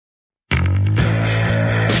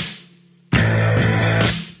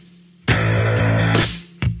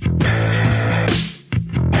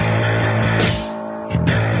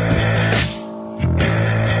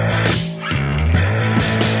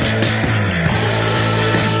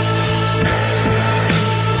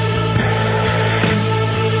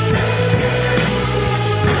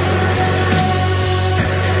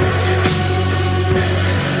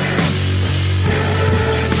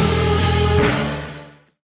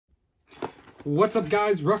What's up,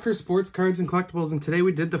 guys? Rucker Sports Cards and Collectibles, and today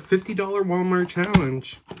we did the $50 Walmart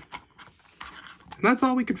challenge. And that's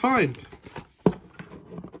all we could find.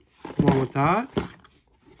 One with that,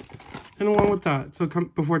 and one with that. So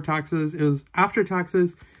before taxes, it was after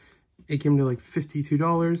taxes, it came to like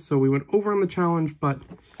 $52. So we went over on the challenge, but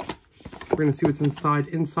we're gonna see what's inside.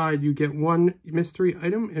 Inside, you get 1 mystery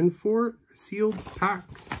item and 4 sealed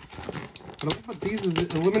packs. What I like about these is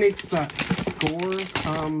it eliminates that score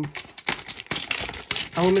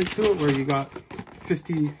element to it, where you got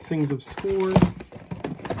 50 things of score.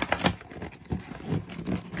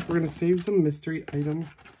 We're gonna save the mystery item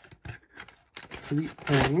to the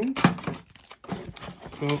end.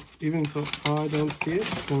 So even so I don't see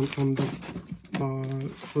it on the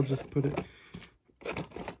we'll just put it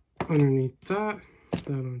underneath that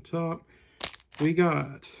on top. We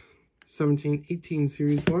got 17-18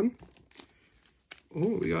 series 1.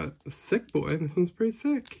 Oh, we got a thick boy. This one's pretty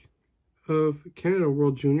thick. Of Canada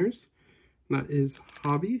World Juniors. And that is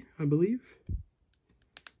Hobby, I believe.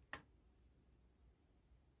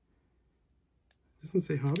 Doesn't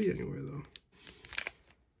say Hobby anywhere though.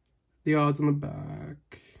 The odds on the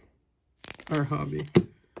back are Hobby.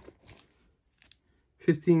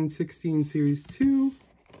 15-16 series 2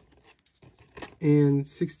 and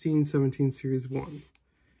 16-17 series 1.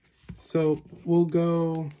 So we'll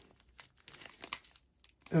go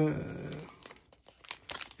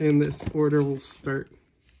in this order. We'll start.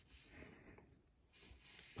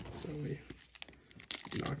 So we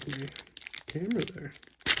knocked my camera there.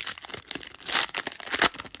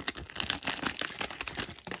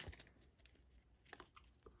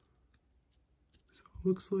 So it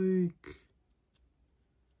looks like we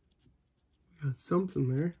got something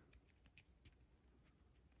there.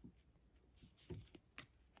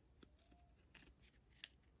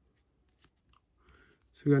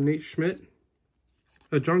 So we got Nate Schmidt,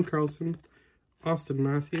 John Carlson, Austin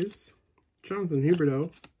Matthews, Jonathan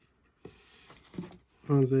Huberdeau,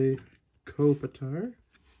 Jose Kopitar,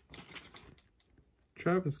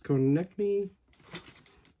 Travis Konechny,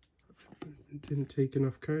 didn't take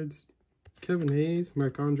enough cards, Kevin Hayes,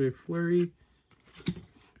 Marc-Andre Fleury,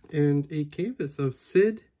 and a canvas of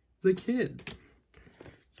Sid the Kid.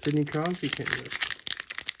 Sidney Crosby canvas.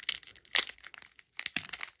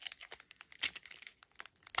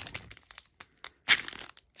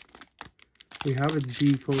 We have a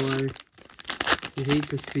decoy. You hate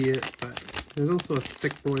to see it, but there's also a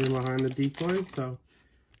thick boy behind the decoy, so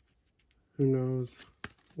who knows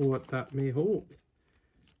what that may hold.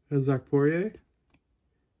 There's Zach Poirier,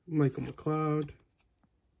 Michael McLeod,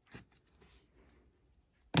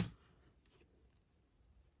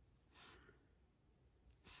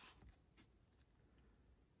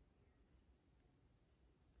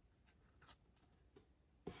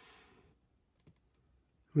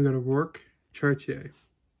 we got a Rourke Chartier.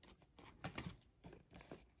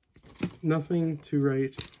 Nothing to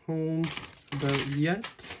write home about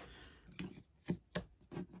yet.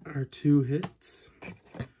 Our 2 hits.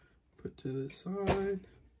 Put to the side.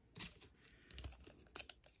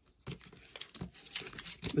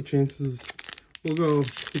 The chances, we'll go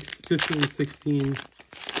 15-16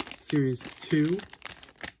 series 2.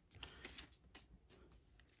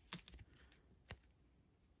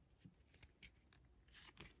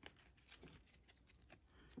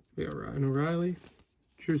 We got Ryan O'Reilly,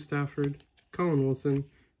 Drew Stafford, Colin Wilson,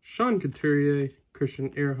 Sean Couturier, Christian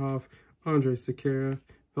Ehrhoff, Andre Sekera,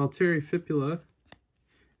 Valtteri Filppula,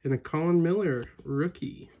 and a Colin Miller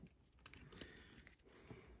rookie.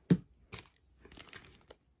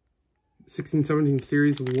 16-17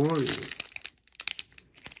 series 1.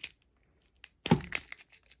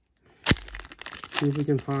 See if we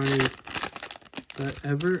can find that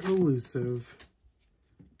ever elusive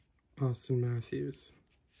Austin Matthews.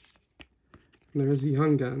 There's a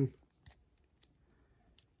young gun.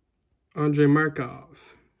 Andre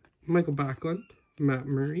Markov, Michael Backlund, Matt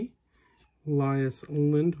Murray, Elias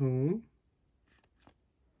Lindholm,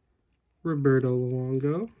 Roberto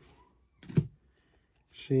Luongo,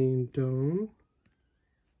 Shane Doan,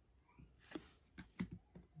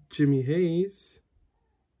 Jimmy Hayes,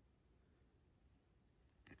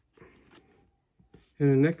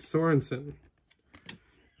 and a Nick Sorensen.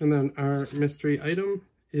 And then our mystery item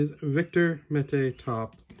is Victor Mete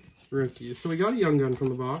top rookie. So we got a young gun from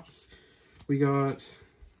the box. We got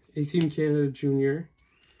a Team Canada Junior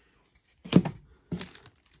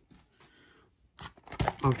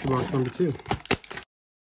off the box number 2.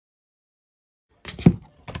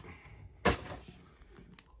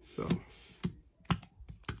 So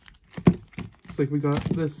looks like we got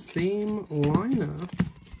the same lineup.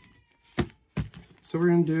 So we're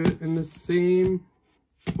gonna do it in the same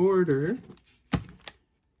order.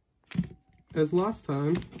 as last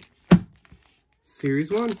time.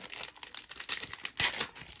 Series 1.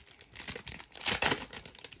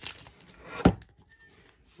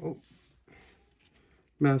 Oh.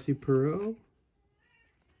 Matthew Perot.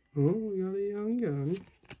 Oh, we got a young gun.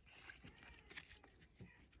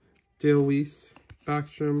 Dale Weiss,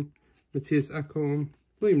 Backstrom, Matthias Ekholm,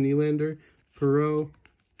 William Nylander, Perot,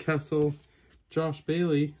 Kessel, Josh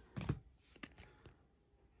Bailey,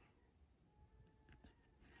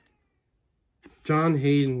 John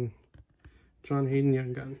Hayden,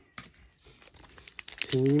 Young Gun,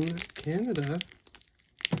 Team Canada.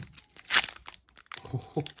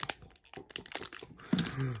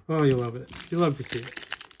 Oh, you love it. You love to see it.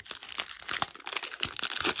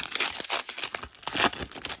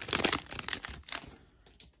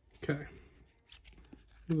 Okay.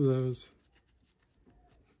 Who are those?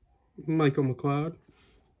 Michael McLeod,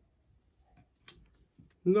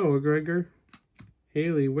 Noah Gregor,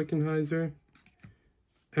 Haley Wickenheiser,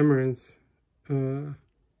 Emirates,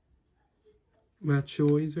 Matt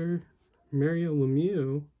Schweizer, Mario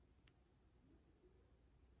Lemieux,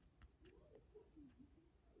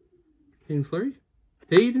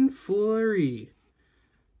 Hayden Fleury,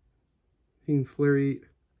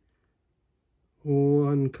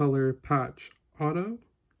 one color patch auto.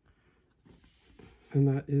 And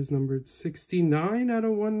that is numbered 69 out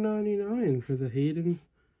of 199 for the Hayden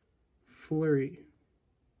Fleury.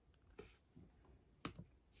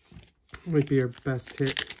 Might be our best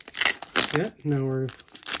hit yet. Now we're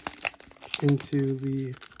into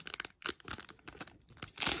the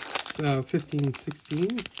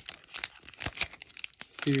 15-16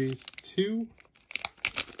 Series 2.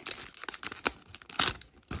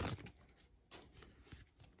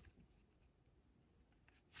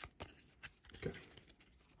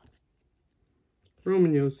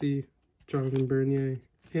 Roman Josi, Jonathan Bernier,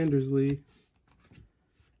 Anders Lee,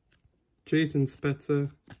 Jason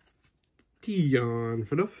Spezza, Dion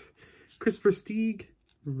Phaneuf, Christopher Stieg,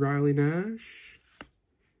 Riley Nash,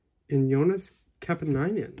 and Jonas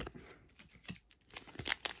Kapanen.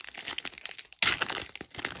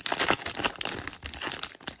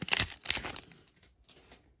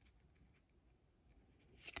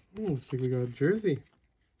 Oh, looks like we got a jersey.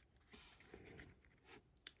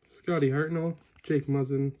 Scotty Hartnell, Jake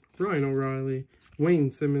Muzzin, Ryan O'Reilly, Wayne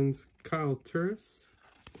Simmons, Kyle Turris,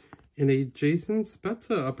 and a Jason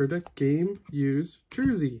Spezza Upper Deck Game Used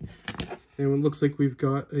jersey. And it looks like we've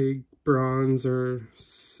got a bronze or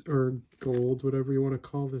gold, whatever you want to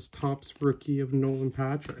call this, Topps rookie of Nolan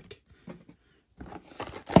Patrick.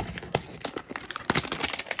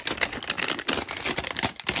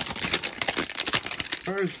 As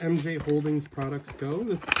far as MJ Holdings products go,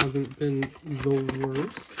 this hasn't been the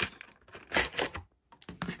worst.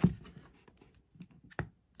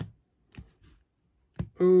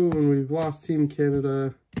 Oh, and we've lost Team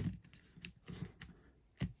Canada.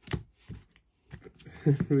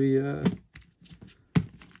 we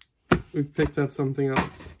picked up something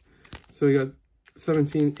else. So we got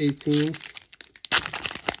 17, 18.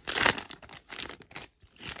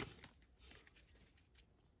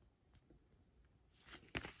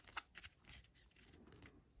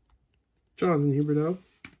 Jonathan Huberdeau,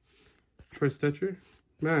 Troy Stetcher,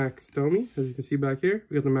 Max Domi, as you can see back here.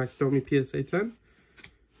 We got the Max Domi PSA 10.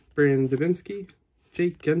 Brandon Davinsky,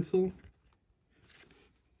 Jake Gensel,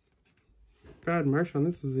 Brad Marchand.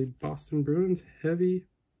 This is a Boston Bruins heavy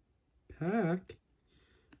pack.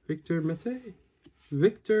 Victor Mete.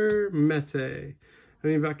 I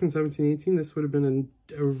mean, back in 17-18, this would have been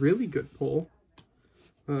a really good pull.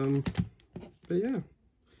 But yeah.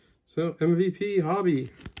 So, MVP hobby.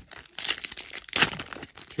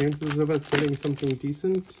 Chances of us getting something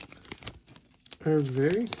decent are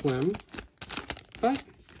very slim. But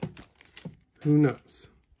who knows?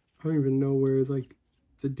 I don't even know where, like,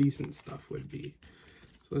 the decent stuff would be.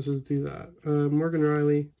 So let's just do that. Morgan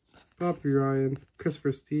Riley, Bobby Ryan,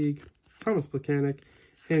 Christopher Stieg, Thomas Plekanec,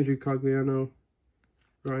 Andrew Cogliano,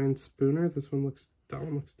 Ryan Spooner. That one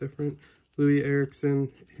looks different. Louis Eriksson,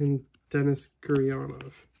 and Dennis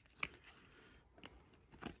Gurianov.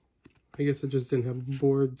 I guess it just didn't have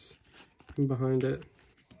boards behind it.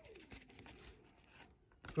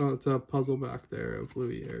 Oh, it's a puzzle back there of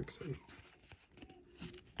Louis Eriksson.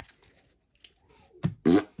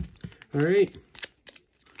 All right.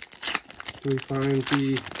 We find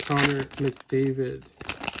the Connor McDavid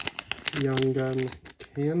Young Gun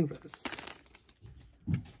canvas.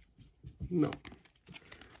 No,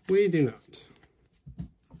 we do not.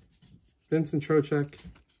 Vincent Trocheck,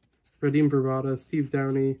 Radim Bravada, Steve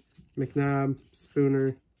Downey, McNabb,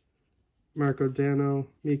 Spooner, Marco Dano,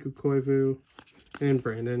 Miku Koivu, and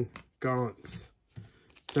Brandon Gaunce.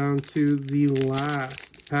 down to the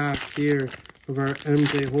last pack here of our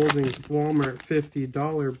MJ Holdings Walmart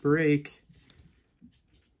 $50 break.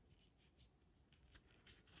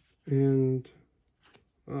 And,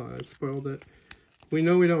 oh, I spoiled it. We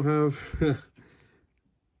know we don't have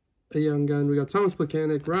a young gun. We got Thomas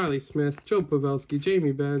Plekanec, Riley Smith, Joe Pavelski,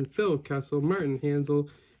 Jamie Benn, Phil Kessel, Martin Hansel,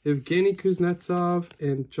 Evgeny Kuznetsov,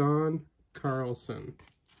 and John Carlson.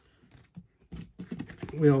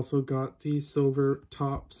 We also got the Silver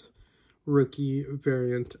Tops rookie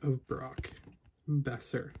variant of Brock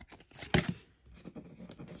Besser.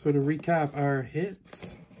 So to recap our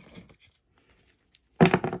hits,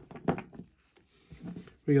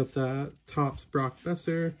 we got the Tops Brock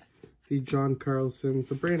Besser, the John Carlson,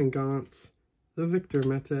 the Brandon Gauntz, the Victor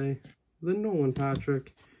Mete, the Nolan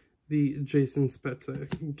Patrick, the Jason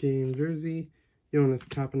Spezza game jersey, Jonas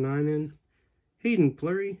Kapanen, Hayden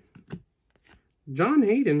Fleury, John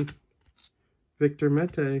Hayden, Victor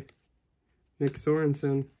Mete, Nick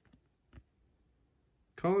Sorensen,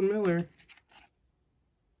 Colin Miller,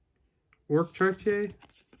 Work Chartier,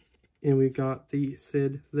 and we got the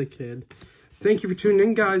Sid the Kid. Thank you for tuning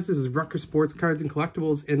in, guys. This is Rucker Sports Cards and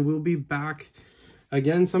Collectibles, and we'll be back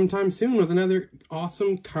again sometime soon with another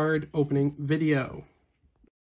awesome card opening video.